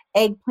doing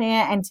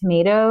eggplant and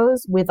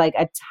tomatoes with like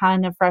a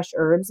ton of fresh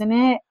herbs in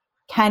it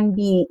can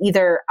be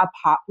either a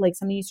pot, like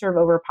something you serve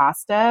over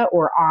pasta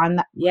or on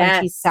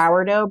crunchy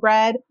sourdough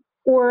bread,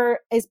 or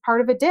as part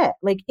of a dip.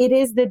 Like it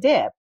is the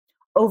dip.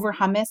 Over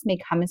hummus,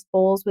 make hummus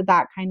bowls with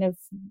that kind of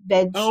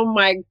veg. Oh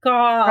my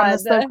God. From the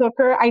slow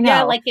cooker. I know.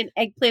 Yeah, like an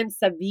eggplant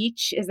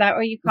ceviche. Is that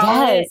what you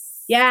call it?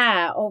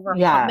 Yeah, over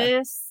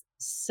hummus.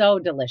 So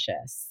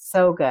delicious.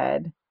 So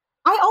good.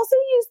 I also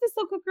use the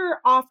slow cooker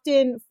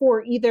often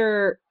for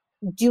either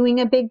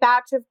doing a big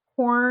batch of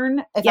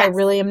corn. If I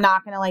really am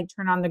not going to like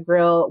turn on the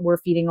grill, we're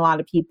feeding a lot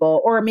of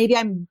people, or maybe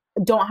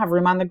don't have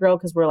room on the grill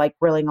because we're like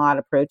grilling a lot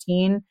of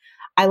protein.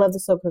 I love the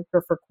slow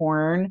cooker for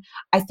corn.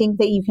 I think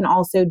that you can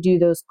also do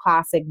those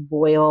classic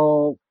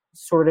boil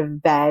sort of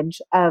veg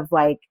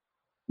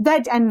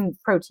and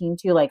protein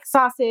too, like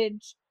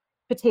sausage,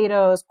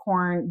 potatoes,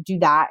 corn, do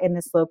that in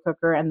the slow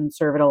cooker and then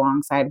serve it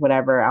alongside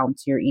whatever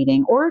else you're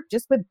eating, or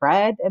just with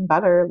bread and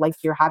butter, like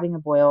you're having a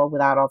boil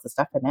without all the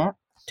stuff in it.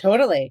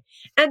 Totally.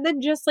 And then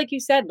just like you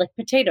said, like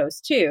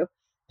potatoes too.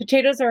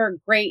 Potatoes are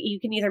great. You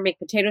can either make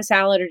potato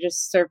salad or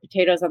just serve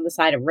potatoes on the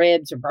side of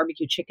ribs or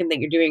barbecue chicken that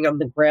you're doing on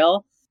the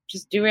grill.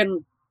 Just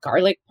doing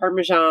garlic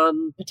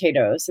Parmesan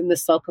potatoes in the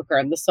slow cooker.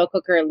 And the slow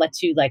cooker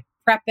lets you like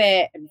prep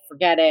it and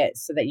forget it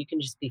so that you can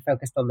just be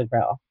focused on the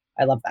grill.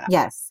 I love that.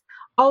 Yes.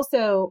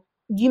 Also,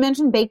 you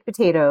mentioned baked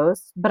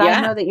potatoes, but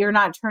I know that you're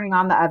not turning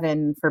on the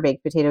oven for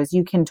baked potatoes.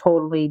 You can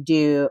totally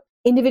do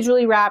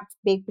individually wrapped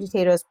baked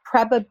potatoes,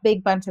 prep a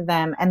big bunch of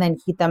them, and then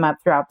heat them up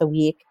throughout the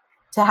week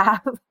to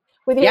have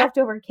with your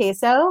leftover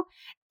queso.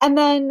 And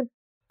then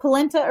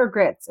polenta or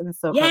grits in the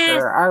slow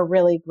cooker are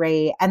really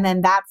great. And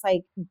then that's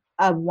like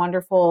a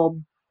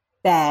wonderful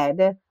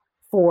bed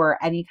for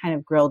any kind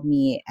of grilled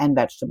meat and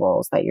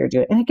vegetables that you're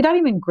doing. And not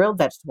even grilled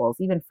vegetables,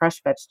 even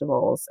fresh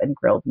vegetables and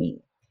grilled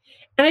meat.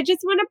 And I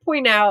just want to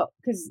point out,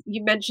 because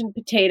you mentioned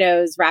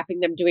potatoes, wrapping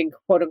them, doing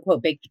quote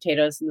unquote baked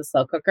potatoes in the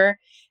slow cooker,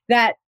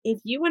 that if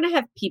you want to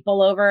have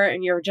people over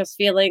and you're just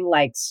feeling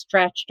like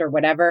stretched or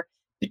whatever,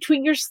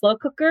 between your slow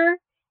cooker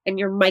and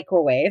your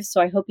microwave,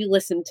 so I hope you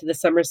listen to the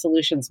Summer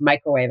Solutions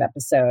microwave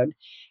episode,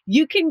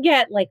 you can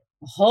get like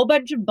a whole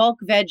bunch of bulk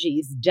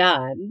veggies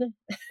done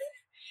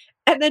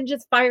and then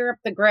just fire up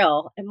the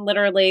grill and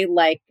literally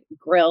like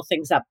grill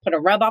things up, put a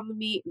rub on the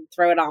meat and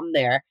throw it on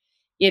there.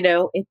 You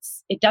know,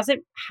 it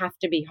doesn't have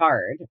to be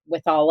hard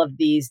with all of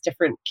these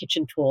different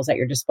kitchen tools at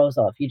your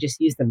disposal if you just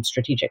use them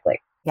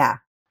strategically. Yeah.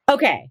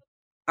 Okay.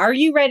 Are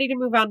you ready to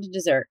move on to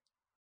dessert?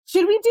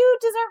 Should we do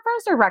dessert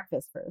first or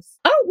breakfast first?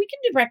 Oh, we can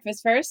do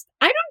breakfast first.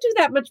 I don't do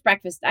that much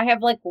breakfast. I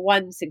have like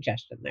one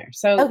suggestion there.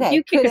 So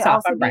you kick us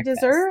off on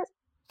breakfast. Dessert?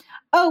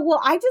 Oh,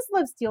 well, I just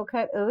love steel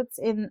cut oats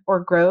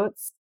or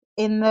groats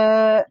in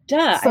the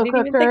I slow didn't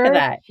even think cooker. of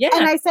that. Yeah.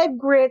 And I said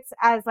grits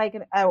as like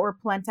or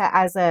polenta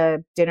as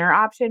a dinner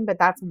option, but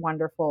that's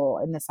wonderful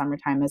in the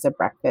summertime as a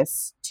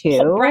breakfast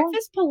too.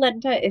 Breakfast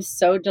polenta is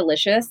so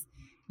delicious.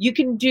 You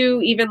can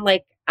do even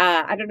like,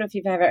 I don't know if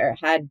you've ever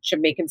had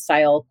Jamaican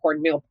style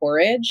cornmeal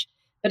porridge,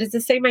 but it's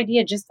the same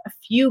idea. Just a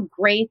few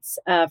grates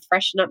of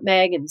fresh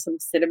nutmeg and some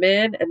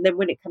cinnamon. And then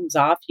when it comes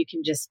off, you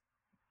can just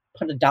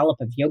put a dollop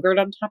of yogurt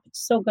on top.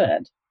 It's so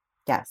good.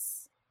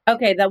 Yes.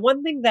 Okay. The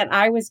one thing that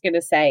I was going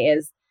to say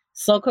is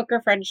slow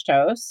cooker French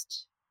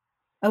toast.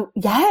 Oh,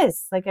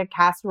 yes. Like a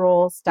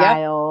casserole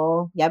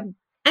style. Yep. And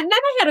then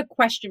I had a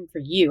question for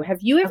you. Have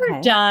you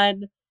ever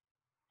done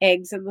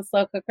eggs in the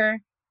slow cooker?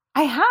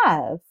 I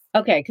have.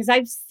 Okay. Because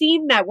I've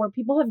seen that where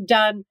people have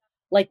done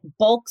like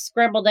bulk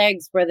scrambled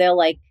eggs where they'll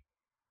like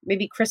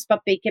maybe crisp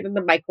up bacon in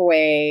the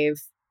microwave,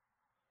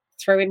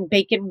 throw in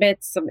bacon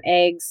bits, some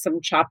eggs,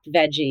 some chopped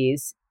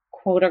veggies,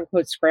 quote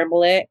unquote,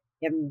 scramble it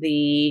in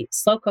the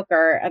slow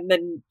cooker, and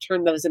then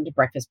turn those into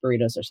breakfast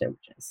burritos or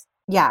sandwiches.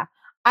 Yeah.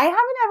 I haven't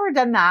ever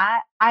done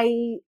that.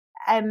 I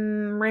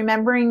am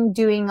remembering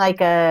doing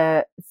like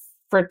a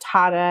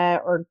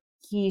frittata or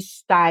quiche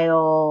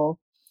style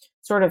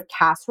sort of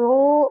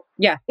casserole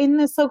in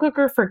the slow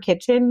cooker for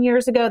kitchen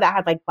years ago that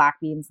had like black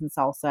beans and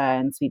salsa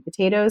and sweet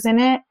potatoes in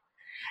it.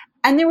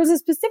 And there was a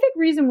specific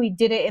reason we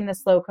did it in the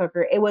slow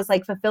cooker. It was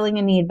like fulfilling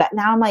a need. But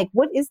now I'm like,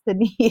 what is the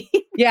need?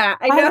 Yeah,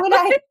 I know.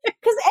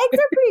 Because eggs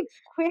are pretty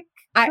quick.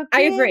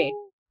 I agree.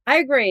 I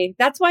agree.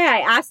 That's why I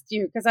asked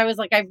you, because I was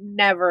like, I've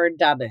never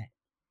done it.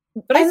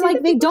 But and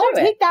like they don't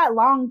take that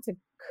long to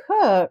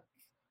cook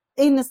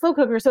in the slow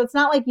cooker. So it's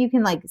not like you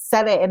can like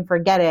set it and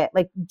forget it,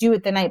 like do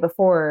it the night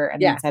before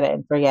and then set it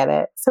and forget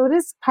it. So it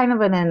is kind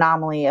of an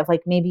anomaly of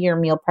like maybe you're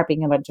meal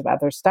prepping a bunch of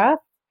other stuff.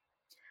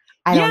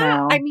 I don't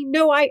know. I mean,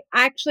 no, I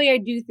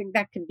do think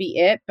that could be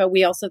it, but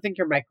we also think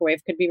your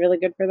microwave could be really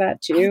good for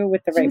that too,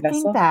 with the right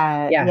vessel.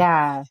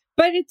 Yeah.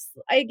 But it's,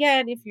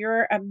 again, if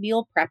you're a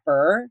meal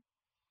prepper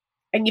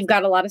and you've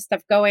got a lot of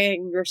stuff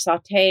going, you're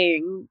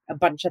sauteing a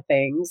bunch of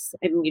things,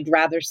 and you'd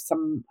rather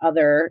some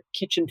other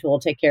kitchen tool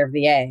take care of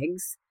the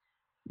eggs,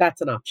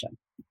 that's an option.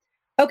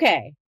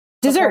 Okay.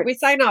 Desserts. We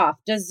sign off.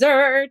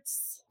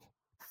 Desserts.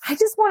 I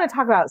just want to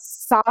talk about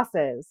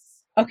sauces.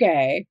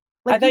 Okay.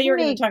 Like I thought you were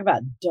going to talk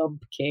about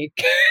dump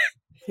cake.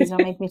 Please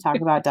don't make me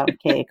talk about dump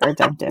cake or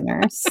dump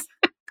dinners.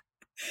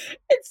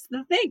 It's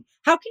the thing.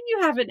 How can you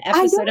have an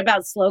episode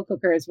about slow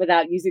cookers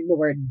without using the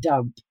word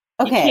dump?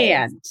 Okay. You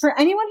can't. For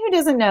anyone who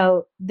doesn't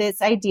know,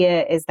 this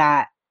idea is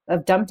that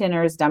of dump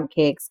dinners, dump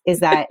cakes, is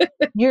that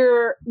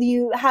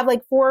you have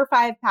like 4 or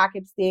 5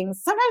 packaged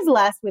things, sometimes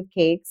less with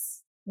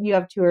cakes. You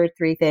have 2 or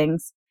 3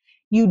 things.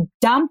 You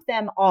dump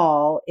them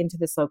all into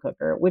the slow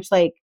cooker, which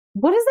like,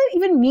 what does that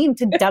even mean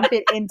to dump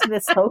it into the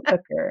slow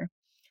cooker?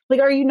 Like,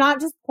 are you not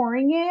just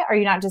pouring it? Are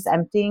you not just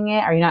emptying it?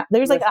 Are you not?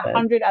 There's like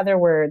 100 other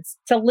words.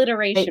 It's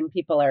alliteration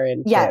people are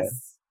into.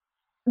 Yes.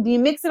 You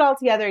mix it all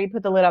together, you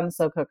put the lid on the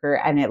slow cooker,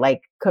 and it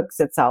like cooks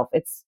itself.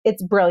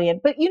 It's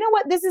brilliant. But you know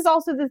what? This is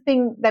also the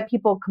thing that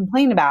people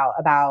complain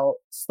about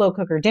slow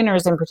cooker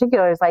dinners in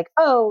particular is like,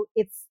 oh,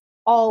 it's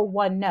all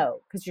one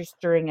note because you're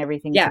stirring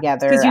everything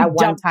together at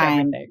one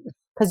time.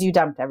 Because you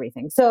dumped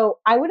everything. So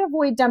I would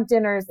avoid dump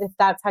dinners if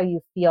that's how you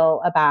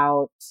feel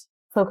about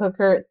slow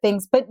cooker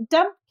things. But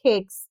dump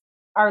cakes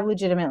are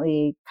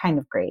legitimately kind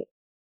of great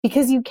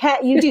because you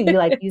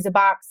like use a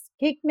box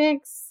cake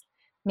mix.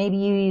 Maybe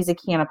you use a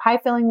can of pie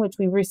filling, which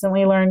we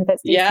recently learned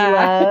that Stacey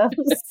loves,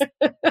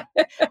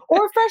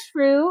 or fresh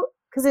fruit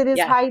because it is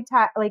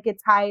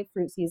it's high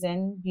fruit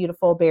season.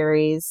 Beautiful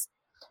berries,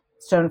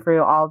 stone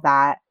fruit, all of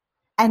that,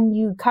 and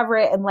you cover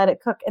it and let it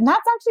cook. And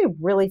that's actually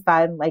really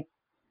fun, like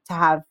to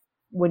have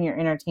when you're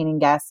entertaining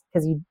guests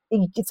because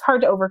it's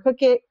hard to overcook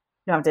it.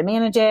 You don't have to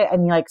manage it,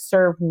 and you like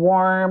serve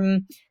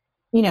warm,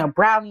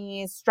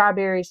 brownies,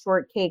 strawberry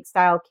shortcake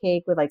style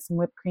cake with like some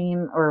whipped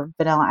cream or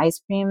vanilla ice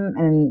cream,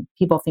 and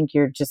people think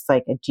you're just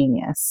like a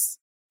genius.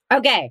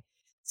 Okay,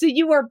 so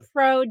you are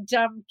pro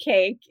dump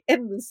cake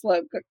in the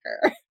slow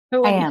cooker. I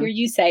want to hear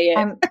you say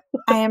it.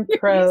 I am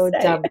pro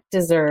dump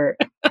dessert.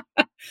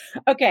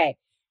 Okay,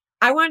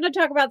 I wanted to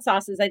talk about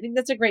sauces. I think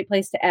that's a great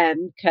place to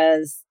end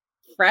because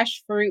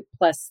fresh fruit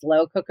plus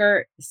slow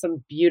cooker,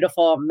 some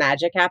beautiful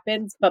magic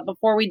happens. But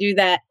before we do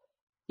that,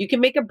 you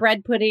can make a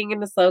bread pudding in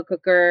the slow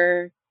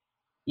cooker.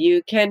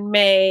 You can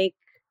make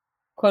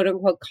quote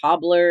unquote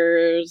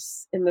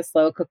cobblers in the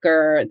slow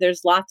cooker.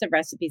 There's lots of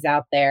recipes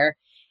out there.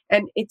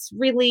 And it's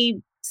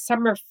really,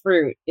 summer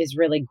fruit is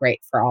really great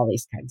for all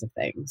these kinds of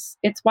things.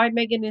 It's why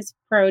Megan is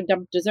pro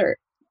dump dessert.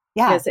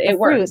 Yeah, it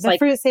works. The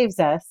fruit saves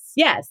us.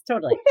 Yes,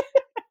 totally.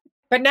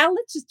 But now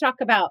let's just talk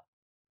about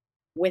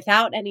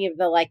without any of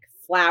the like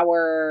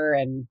flour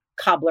and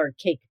cobbler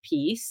cake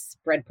piece,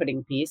 bread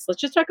pudding piece.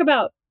 Let's just talk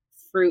about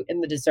fruit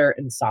in the dessert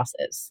and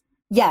sauces.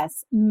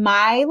 Yes.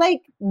 My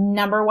like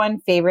number one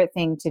favorite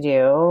thing to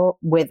do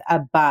with a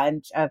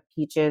bunch of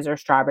peaches or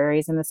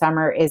strawberries in the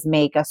summer is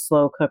make a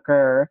slow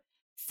cooker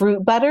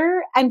fruit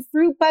butter. And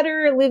fruit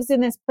butter lives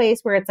in this place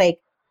where it's like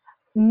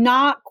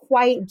not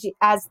quite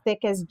as thick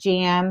as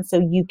jam. So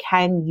you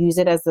can use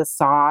it as a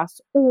sauce,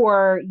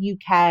 or you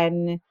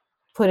can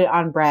put it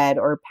on bread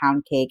or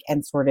pound cake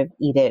and sort of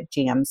eat it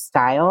jam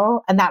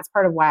style. And that's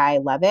part of why I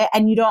love it.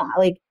 And you don't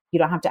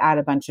have to add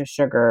a bunch of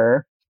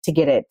sugar to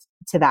get it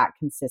to that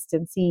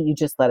consistency. You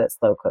just let it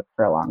slow cook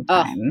for a long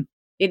time. Oh,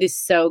 it is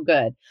so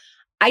good.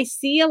 I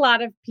see a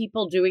lot of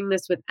people doing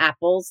this with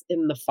apples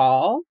in the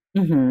fall,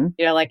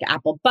 like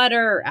apple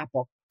butter or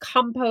apple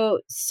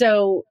compote.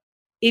 So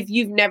if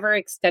you've never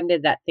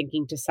extended that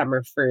thinking to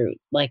summer fruit,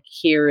 like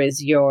here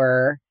is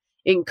your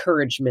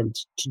encouragement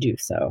to do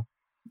so.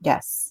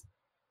 Yes.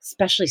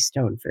 Especially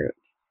stone fruit.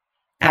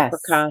 Yes.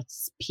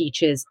 Apricots,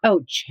 peaches.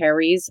 Oh,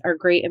 cherries are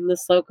great in the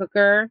slow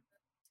cooker.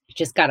 You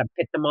just got to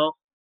pick them all.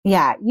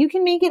 Yeah, you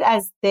can make it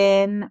as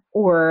thin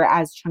or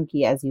as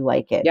chunky as you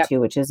like it too,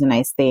 which is a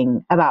nice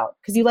thing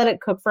because you let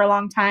it cook for a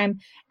long time,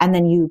 and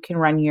then you can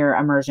run your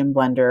immersion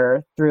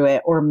blender through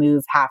it or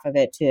move half of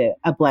it to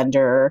a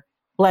blender,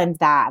 blend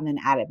that, and then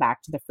add it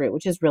back to the fruit,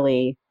 which is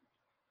really,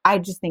 I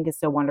just think is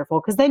so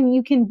wonderful, because then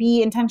you can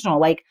be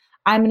intentional. Like,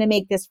 I'm going to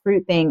make this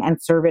fruit thing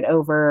and serve it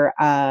over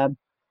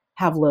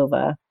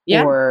pavlova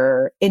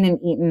or in an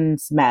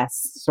Eaton's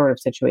mess sort of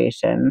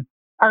situation.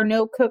 Our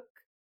no cook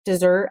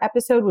dessert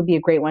episode would be a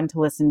great one to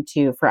listen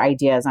to for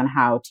ideas on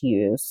how to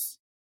use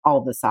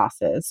all the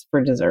sauces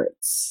for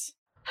desserts.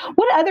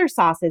 What other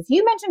sauces?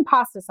 You mentioned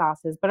pasta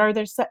sauces, but are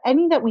there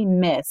any that we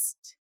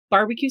missed?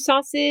 Barbecue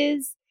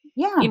sauces.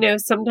 Yeah.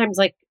 Sometimes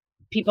like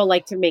people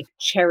like to make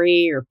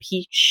cherry or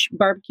peach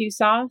barbecue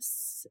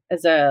sauce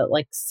as a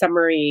like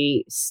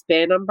summery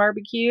spin on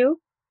barbecue.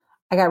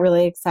 I got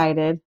really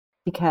excited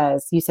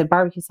because you said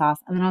barbecue sauce,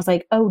 and then I was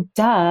like, oh,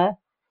 duh.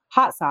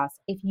 Hot sauce.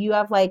 If you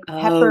have like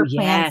pepper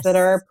plants that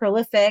are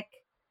prolific,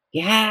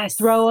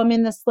 throw them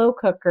in the slow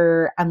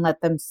cooker and let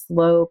them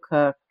slow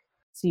cook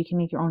so you can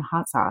make your own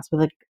hot sauce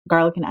with like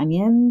garlic and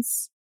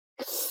onions.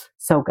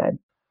 So good.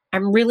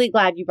 I'm really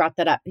glad you brought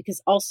that up, because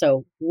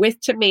also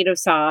with tomato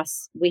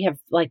sauce, we have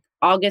like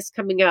August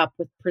coming up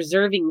with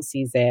preserving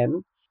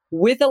season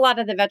with a lot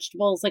of the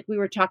vegetables, like we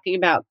were talking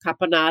about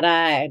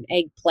caponata and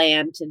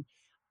eggplant and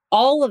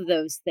all of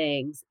those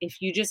things.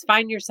 If you just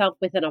find yourself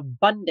with an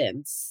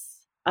abundance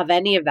of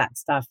any of that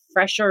stuff,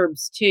 fresh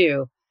herbs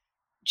too,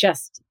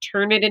 just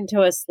turn it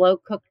into a slow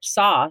cooked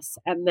sauce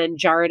and then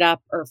jar it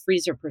up or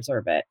freezer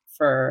preserve it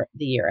for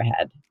the year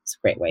ahead. It's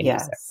a great way to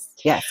use it.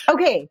 Yes.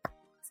 Okay,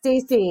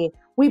 Stacey,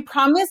 we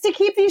promised to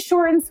keep these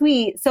short and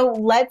sweet. So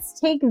let's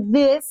take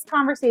this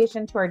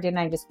conversation to our Didn't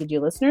I Just Feed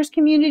You listeners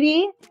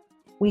community.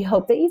 We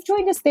hope that you've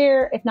joined us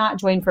there. If not,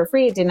 join for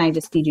free at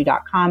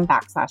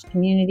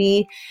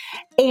didn'tijustfeedyou.com/community.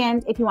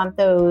 And if you want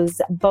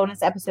those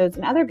bonus episodes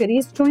and other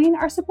goodies, join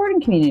our supporting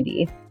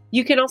community.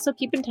 You can also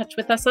keep in touch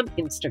with us on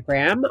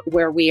Instagram,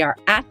 where we are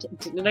at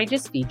Didn't I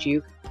Just Feed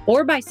You,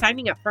 or by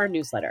signing up for our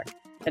newsletter.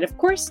 And of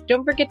course,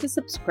 don't forget to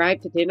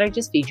subscribe to Didn't I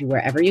Just Feed You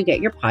wherever you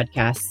get your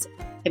podcasts.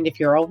 And if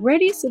you're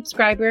already a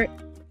subscriber,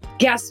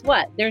 guess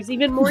what? There's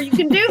even more you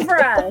can do for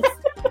us.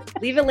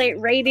 Leave a late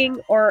rating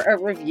or a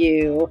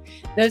review.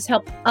 Those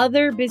help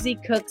other busy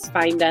cooks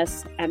find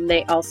us, and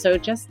they also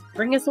just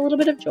bring us a little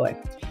bit of joy.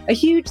 A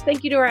huge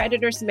thank you to our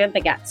editor, Samantha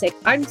Gatzik.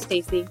 I'm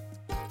Stacey.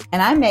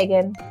 And I'm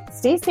Megan.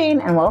 Stay sane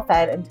and well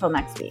fed until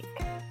next week.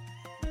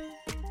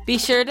 Be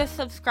sure to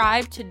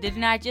subscribe to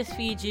Didn't I Just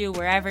Feed You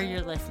wherever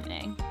you're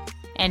listening.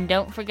 And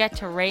don't forget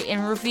to rate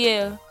and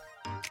review.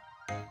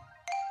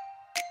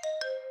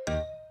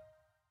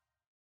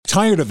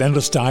 Tired of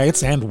endless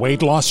diets and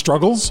weight loss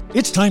struggles?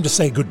 It's time to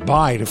say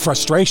goodbye to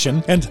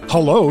frustration and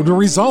hello to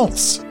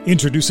results.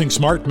 Introducing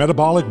Smart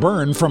Metabolic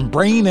Burn from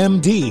Brain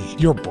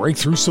MD, your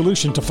breakthrough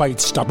solution to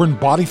fight stubborn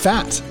body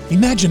fat.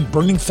 Imagine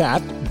burning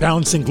fat,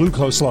 balancing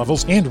glucose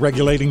levels, and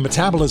regulating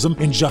metabolism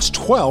in just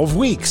 12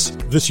 weeks.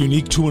 This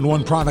unique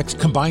 2-in-1 product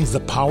combines the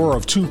power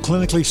of 2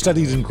 clinically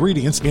studied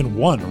ingredients in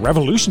one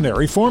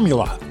revolutionary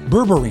formula.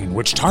 Berberine,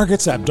 which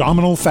targets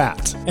abdominal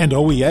fat, and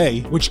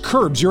OEA, which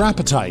curbs your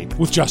appetite.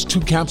 With just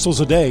 2 capsules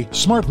a day,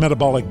 Smart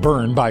Metabolic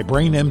Burn by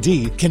Brain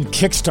MD can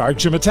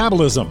kickstart your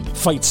metabolism,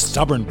 fight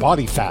stubborn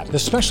body fat,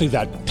 especially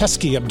that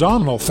pesky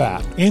abdominal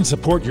fat, and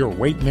support your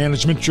weight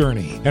management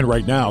journey. And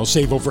right now,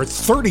 save over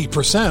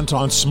 30%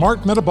 on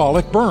Smart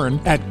Metabolic Burn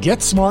at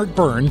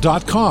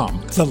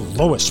GetSmartBurn.com. The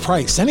lowest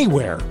price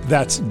anywhere.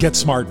 That's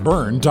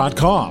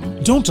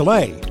GetSmartBurn.com. Don't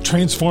delay.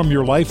 Transform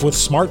your life with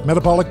Smart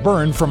Metabolic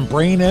Burn from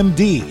Brain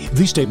MD.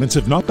 These statements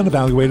have not been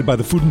evaluated by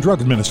the Food and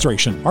Drug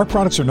Administration. Our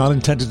products are not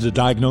intended to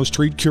diagnose,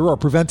 treat, cure, or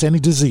prevent any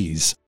disease.